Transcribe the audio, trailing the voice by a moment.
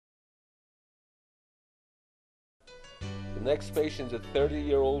The next patient is a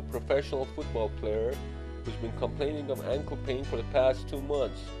 30-year-old professional football player who's been complaining of ankle pain for the past 2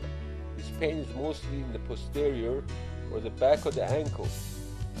 months. His pain is mostly in the posterior or the back of the ankle.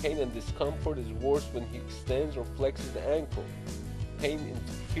 Pain and discomfort is worse when he extends or flexes the ankle. Pain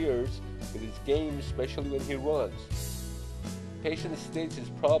interferes with his game, especially when he runs. The patient states his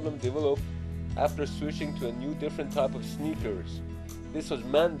problem developed after switching to a new different type of sneakers. This was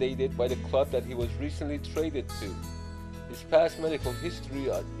mandated by the club that he was recently traded to. His past medical history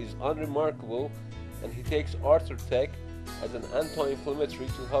is unremarkable, and he takes Orthopedic as an anti-inflammatory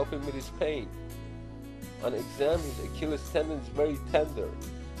to help him with his pain. On exam, his Achilles tendon is very tender.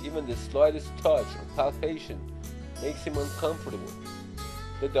 Even the slightest touch or palpation makes him uncomfortable.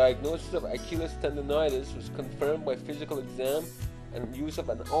 The diagnosis of Achilles tendonitis was confirmed by physical exam and use of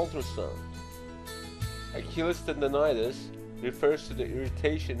an ultrasound. Achilles tendonitis refers to the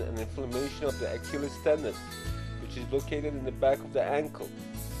irritation and inflammation of the Achilles tendon, which is located in the back of the ankle.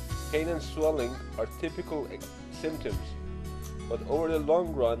 Pain and swelling are typical symptoms, but over the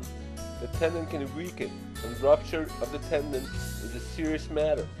long run, the tendon can weaken, and rupture of the tendon is a serious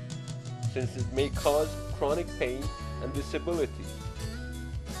matter, since it may cause chronic pain and disability.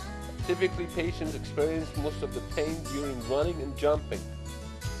 Typically, patients experience most of the pain during running and jumping.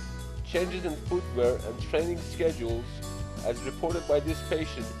 Changes in footwear and training schedules, as reported by this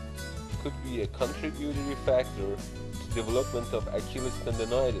patient, could be a contributory factor to development of Achilles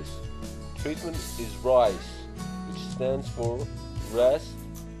tendonitis. Treatment is RICE, which stands for rest,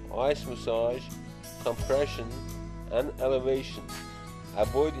 ice massage, compression, and elevation.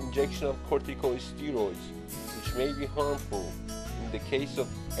 Avoid injection of corticosteroids, which may be harmful in the case of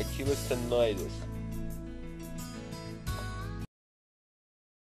Achilles tendonitis.